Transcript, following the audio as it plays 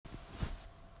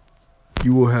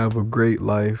You will have a great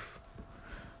life.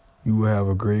 You will have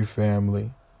a great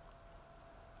family.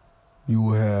 You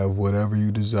will have whatever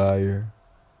you desire.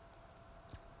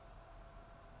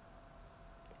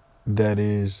 That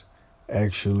is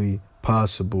actually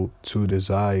possible to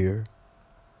desire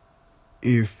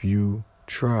if you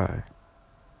try.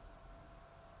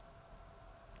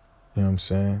 You know what I'm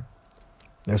saying?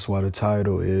 That's why the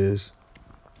title is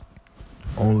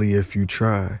Only If You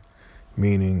Try,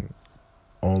 meaning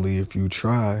only if you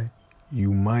try,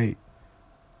 you might,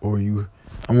 I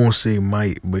won't say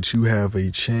might, but you have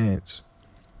a chance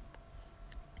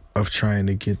of trying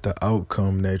to get the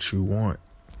outcome that you want.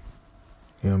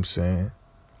 You know what I'm saying?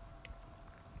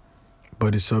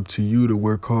 But it's up to you to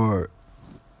work hard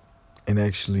and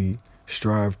actually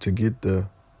strive to get there.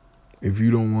 If you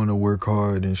don't want to work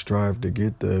hard and strive to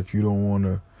get there, if you don't want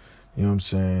to, you know what I'm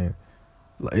saying?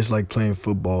 It's like playing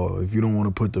football. If you don't want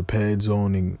to put the pads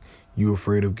on and you're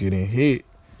afraid of getting hit,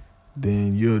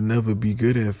 then you'll never be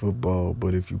good at football.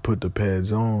 But if you put the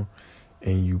pads on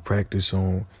and you practice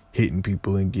on hitting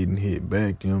people and getting hit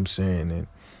back, you know what I'm saying? And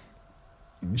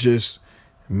just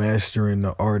mastering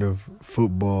the art of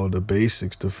football, the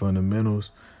basics, the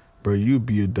fundamentals, bro, you'll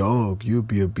be a dog. You'll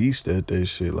be a beast at that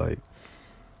shit. Like,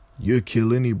 you'll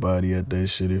kill anybody at that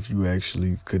shit if you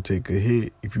actually could take a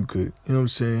hit. If you could, you know what I'm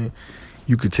saying?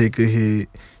 You could take a hit.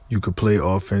 You could play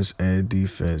offense and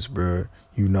defense, bro.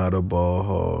 You not a ball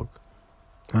hog.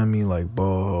 I mean, like,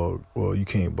 ball hog. Well, you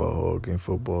can't ball hog in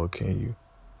football, can you?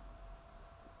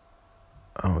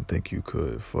 I don't think you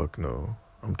could. Fuck no.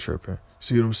 I'm tripping.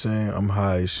 See what I'm saying? I'm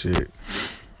high as shit.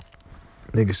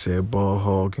 Nigga said ball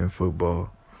hog in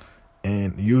football.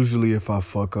 And usually if I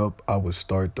fuck up, I would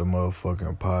start the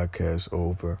motherfucking podcast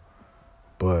over.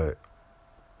 But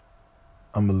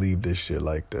I'm going to leave this shit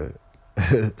like that.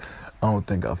 I don't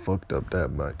think I fucked up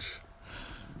that much.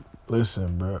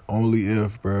 Listen, bro. Only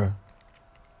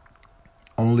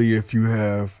if you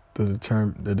have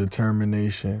the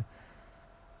determination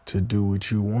to do what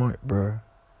you want, bro,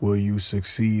 will you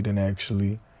succeed and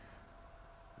actually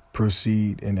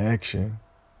proceed in action.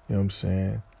 You know what I'm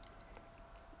saying?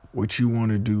 What you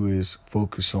want to do is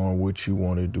focus on what you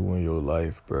want to do in your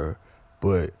life, bro.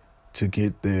 But to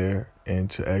get there and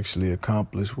to actually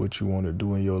accomplish what you want to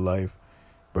do in your life,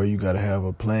 bro, you got to have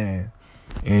a plan.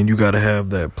 And you got to have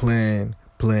that plan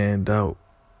planned out.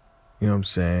 You know what I'm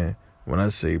saying? When I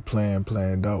say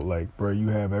planned out, like, bro, you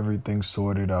have everything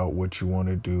sorted out, what you want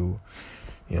to do.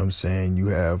 You know what I'm saying? You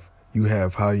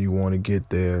have how you want to get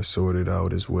there sorted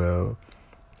out as well.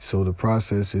 So the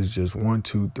process is just 1,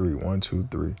 2, 3, 1, 2,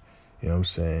 3. You know what I'm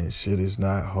saying? Shit is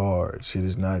not hard. Shit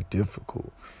is not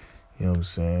difficult. You know what I'm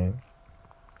saying?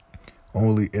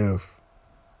 Only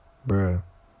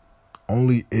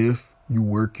if you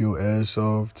work your ass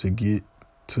off to get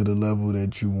to the level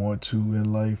that you want to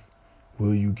in life,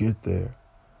 will you get there.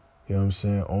 You know what I'm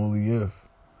saying? Only if.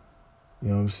 You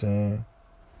know what I'm saying?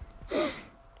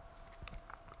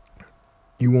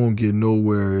 You won't get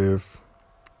nowhere if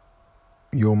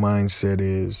your mindset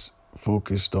is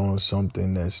focused on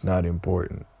something that's not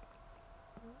important.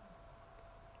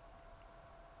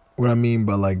 What I mean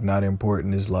by, like, not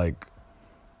important is, like,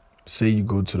 say you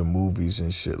go to the movies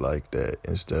and shit like that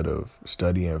instead of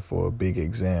studying for a big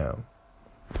exam.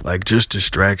 Like, just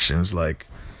distractions, like,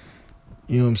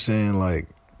 you know what I'm saying? Like,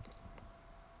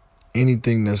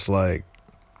 anything that's, like,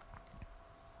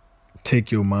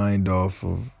 take your mind off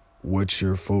of what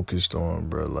you're focused on,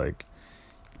 bro. Like,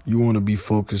 you want to be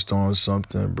focused on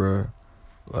something, bro,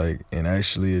 like, and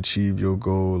actually achieve your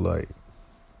goal. Like,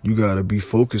 you got to be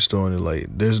focused on it. Like,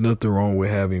 there's nothing wrong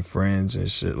with having friends and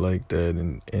shit like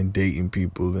that and dating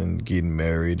people and getting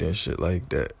married and shit like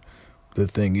that. The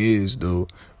thing is, though,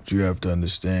 what you have to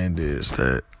understand is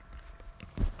that,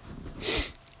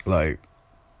 like,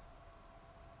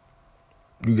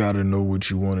 you got to know what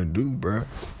you want to do, bro.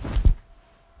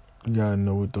 You got to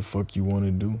know what the fuck you want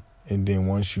to do. And then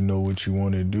once you know what you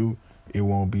want to do, it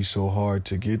won't be so hard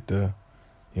to get there.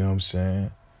 You know what I'm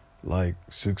saying? Like,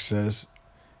 success,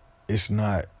 it's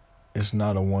not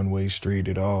a one-way street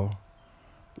at all.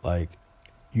 Like,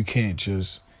 you can't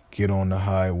just get on the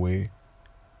highway,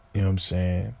 you know what I'm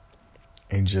saying,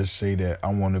 and just say that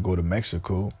I want to go to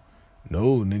Mexico.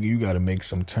 No, nigga, you got to make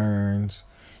some turns.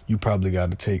 You probably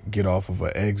got to get off of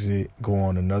an exit, go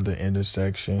on another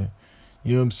intersection.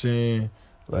 You know what I'm saying?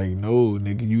 Like, no,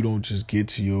 nigga, you don't just get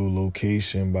to your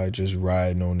location by just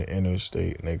riding on the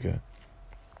interstate, nigga.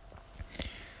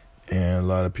 And a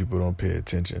lot of people don't pay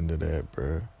attention to that,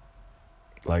 bro.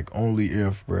 Like, only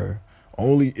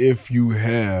if you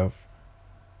have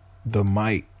the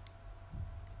might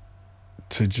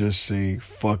to just say,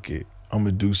 fuck it, I'm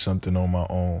going to do something on my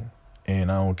own.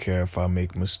 And I don't care if I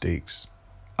make mistakes.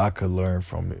 I could learn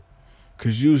from it.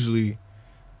 Because usually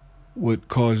what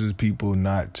causes people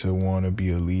not to want to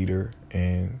be a leader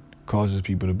and causes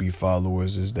people to be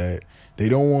followers is that they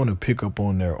don't want to pick up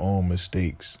on their own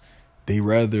mistakes. They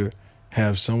rather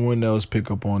have someone else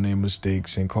pick up on their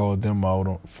mistakes and call them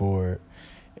out for it,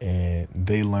 and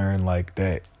they learn like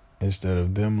that instead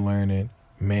of them learning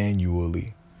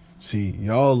manually. See,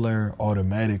 y'all learn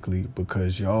automatically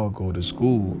because y'all go to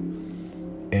school,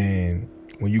 and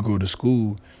when you go to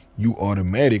school, you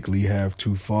automatically have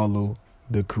to follow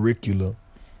the curriculum.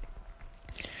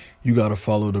 You got to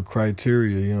follow the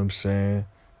criteria, you know what I'm saying,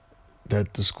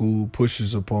 that the school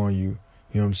pushes upon you.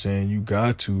 You know what I'm saying? You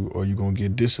got to, or you're going to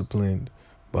get disciplined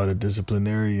by the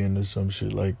disciplinarian or some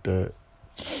shit like that.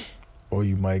 Or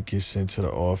you might get sent to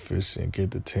the office and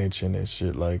get detention and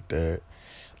shit like that.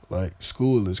 Like,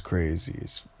 school is crazy.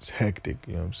 It's hectic,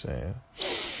 you know what I'm saying?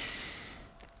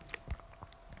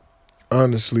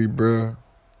 Honestly, bruh,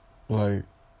 like,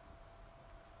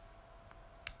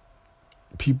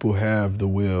 people have the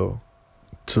will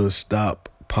to stop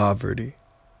poverty,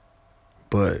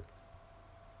 but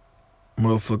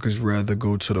motherfuckers rather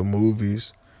go to the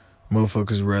movies.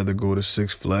 Motherfuckers rather go to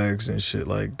Six Flags and shit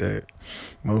like that.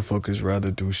 Motherfuckers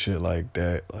rather do shit like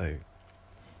that, like,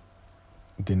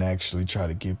 than actually try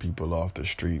to get people off the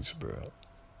streets, bro.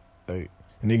 Like,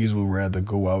 niggas would rather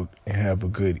go out and have a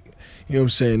good, you know what I'm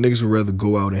saying? Niggas would rather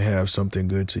go out and have something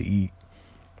good to eat.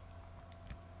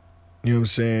 You know what I'm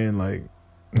saying? Like,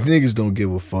 niggas don't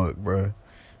give a fuck, bro.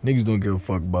 Niggas don't give a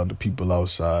fuck about the people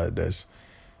outside that's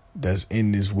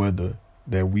in this weather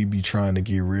that we be trying to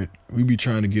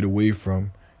get away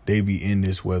from. They be in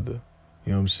this weather.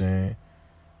 You know what I'm saying?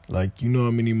 Like, you know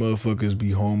how many motherfuckers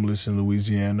be homeless in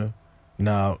Louisiana?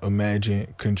 Now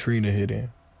imagine Katrina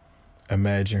hitting.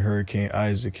 Imagine Hurricane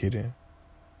Isaac hitting. You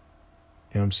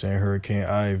know what I'm saying? Hurricane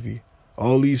Ivy.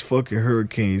 All these fucking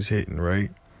hurricanes hitting,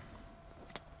 right?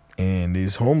 And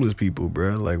these homeless people,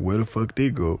 bruh, like, where the fuck they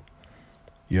go?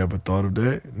 You ever thought of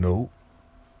that? Nope.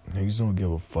 Niggas don't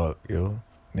give a fuck, yo.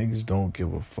 Niggas don't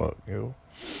give a fuck, yo.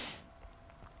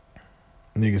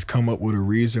 Niggas come up with a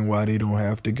reason why they don't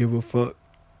have to give a fuck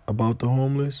about the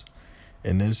homeless,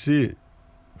 and that's it.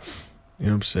 You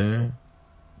know what I'm saying?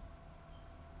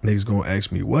 Niggas gonna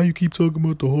ask me, why you keep talking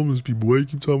about the homeless people? Why you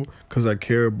keep talking? Because I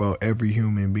care about every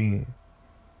human being.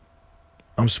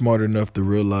 I'm smart enough to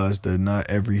realize that not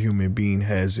every human being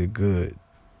has it good.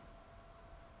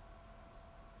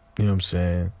 You know what I'm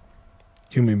saying?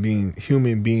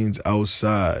 Human beings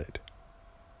outside.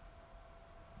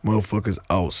 Motherfuckers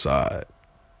outside.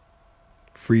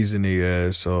 Freezing their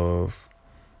ass off.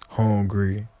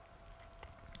 Hungry.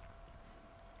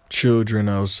 Children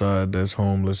outside that's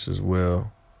homeless as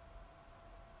well.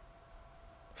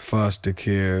 Foster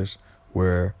cares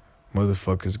where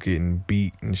motherfuckers getting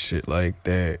beat and shit like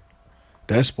that.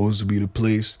 That's supposed to be the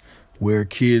place where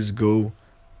kids go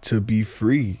to be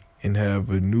free and have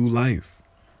a new life.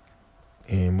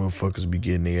 And motherfuckers be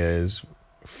getting their ass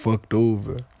fucked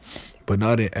over. But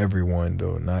not in everyone,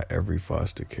 though. Not every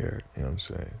foster care. You know what I'm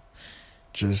saying?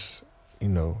 Just, you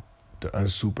know, the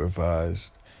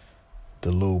unsupervised,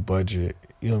 the low budget.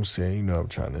 You know what I'm saying? You know what I'm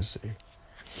trying to say.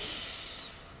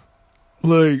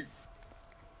 Like,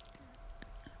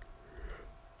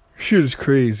 shit is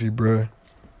crazy, bruh.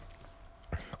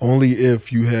 Only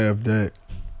if you have that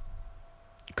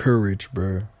courage,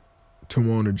 bruh, to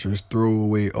want to just throw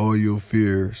away all your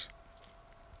fears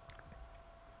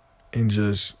and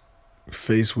just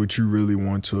face what you really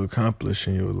want to accomplish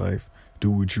in your life. Do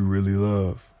what you really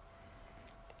love.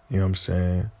 You know what I'm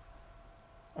saying?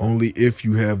 Only if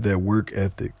you have that work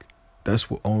ethic. That's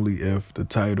what only if the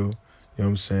title, you know what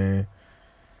I'm saying?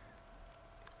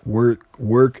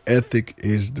 Work ethic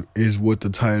is what the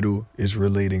title is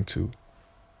relating to.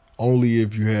 Only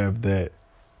if you have that,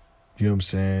 you know what I'm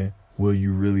saying, will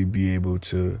you really be able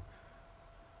to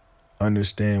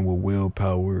understand what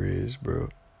willpower is, bro.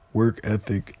 Work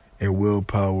ethic and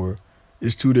willpower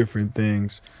is two different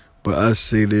things. But I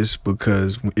say this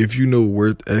because if you know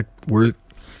work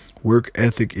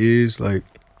ethic is, like,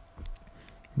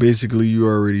 basically you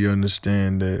already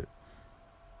understand that,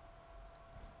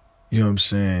 you know what I'm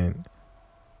saying,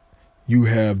 you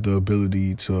have the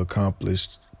ability to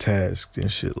accomplish tasks and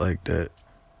shit like that.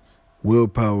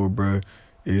 Willpower, bruh,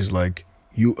 is like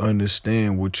you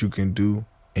understand what you can do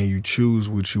and you choose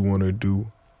what you want to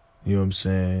do. You know what I'm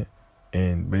saying?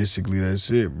 And basically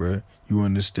that's it, bruh. You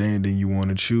understand and you want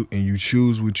to choose, and you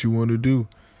choose what you want to do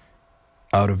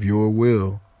out of your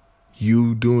will.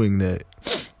 You doing that.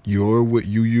 You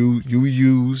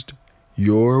used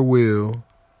your will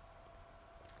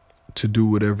to do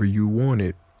whatever you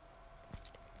wanted.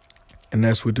 And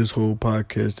that's what this whole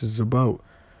podcast is about.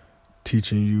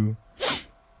 Teaching you,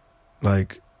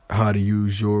 like, how to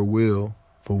use your will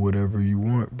for whatever you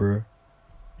want, bruh.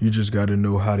 You just got to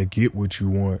know how to get what you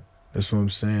want. That's what I'm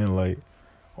saying. Like,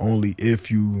 only if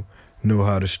you know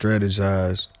how to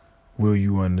strategize will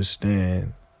you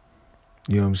understand,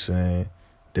 you know what I'm saying,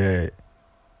 that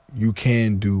you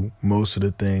can do most of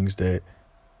the things that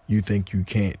you think you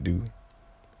can't do.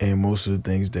 And most of the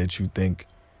things that you think,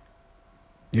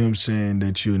 you know what I'm saying,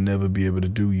 that you'll never be able to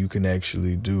do, you can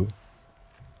actually do.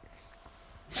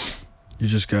 You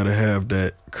just got to have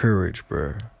that courage,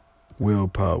 bruh.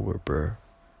 Willpower, bruh.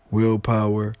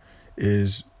 Willpower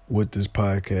is what this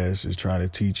podcast is trying to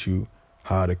teach you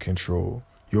how to control.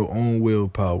 Your own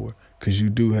willpower. Because you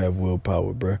do have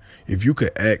willpower, bruh. If you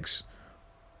could ask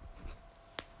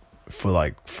for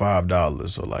like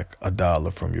 $5 or like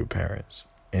 $1 from your parents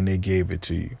and they gave it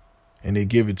to you, and they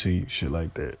give it to you, shit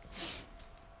like that.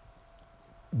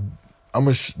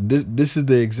 This is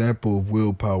the example of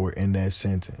willpower in that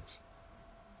sentence.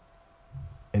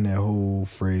 In that whole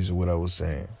phrase of what I was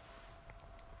saying.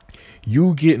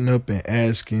 You getting up and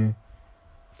asking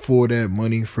for that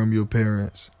money from your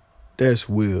parents, that's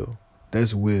will.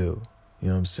 That's will. You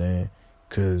know what I'm saying?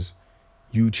 Because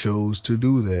you chose to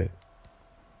do that.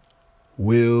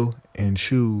 Will and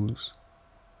choose.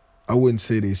 I wouldn't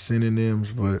say they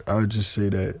synonyms, but I would just say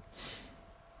that,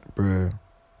 bruh,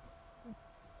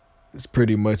 it's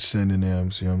pretty much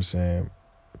synonyms, you know what I'm saying?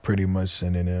 Pretty much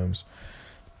synonyms.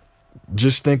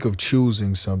 Just think of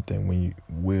choosing something when you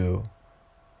will.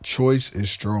 Choice is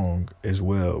strong as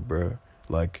well, bruh.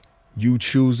 Like, you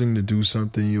choosing to do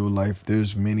something in your life,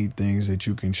 there's many things that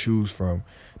you can choose from.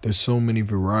 There's so many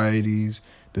varieties.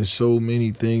 There's so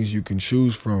many things you can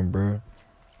choose from, bruh.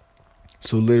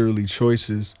 So literally,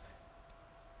 choices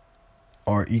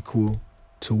are equal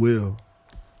to will.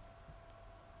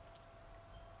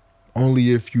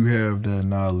 Only if you have that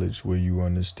knowledge where you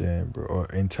understand, bro, or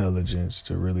intelligence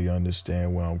to really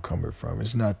understand where I'm coming from.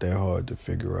 It's not that hard to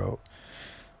figure out.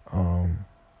 I'm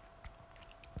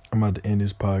about to end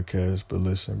this podcast, but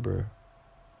listen, bro.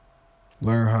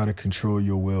 Learn how to control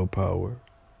your willpower.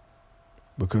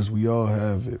 Because we all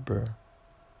have it, bro.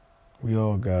 We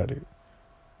all got it.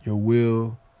 Your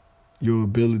will, your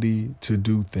ability to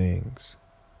do things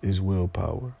is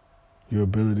willpower. Your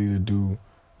ability to do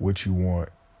what you want,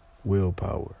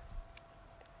 willpower.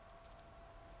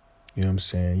 You know what I'm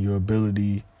saying? Your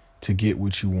ability to get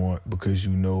what you want because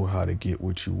you know how to get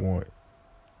what you want.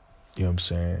 You know what I'm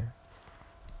saying?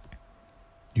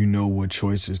 You know what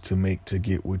choices to make to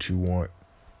get what you want.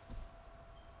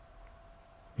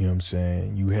 You know what I'm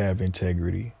saying? You have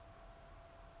integrity.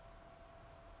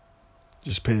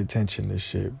 Just pay attention to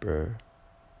shit, bro.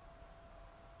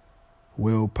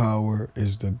 Willpower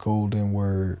is the golden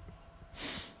word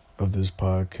of this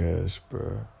podcast,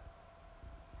 bro.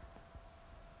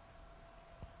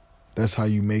 That's how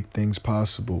you make things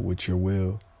possible with your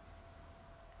will.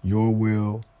 Your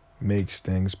will makes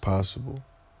things possible.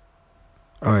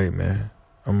 All right, man.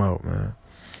 I'm out, man.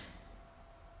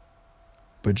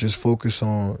 But just focus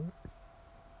on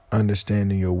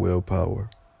understanding your willpower.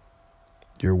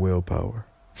 Your willpower.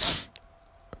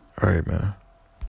 All right, man.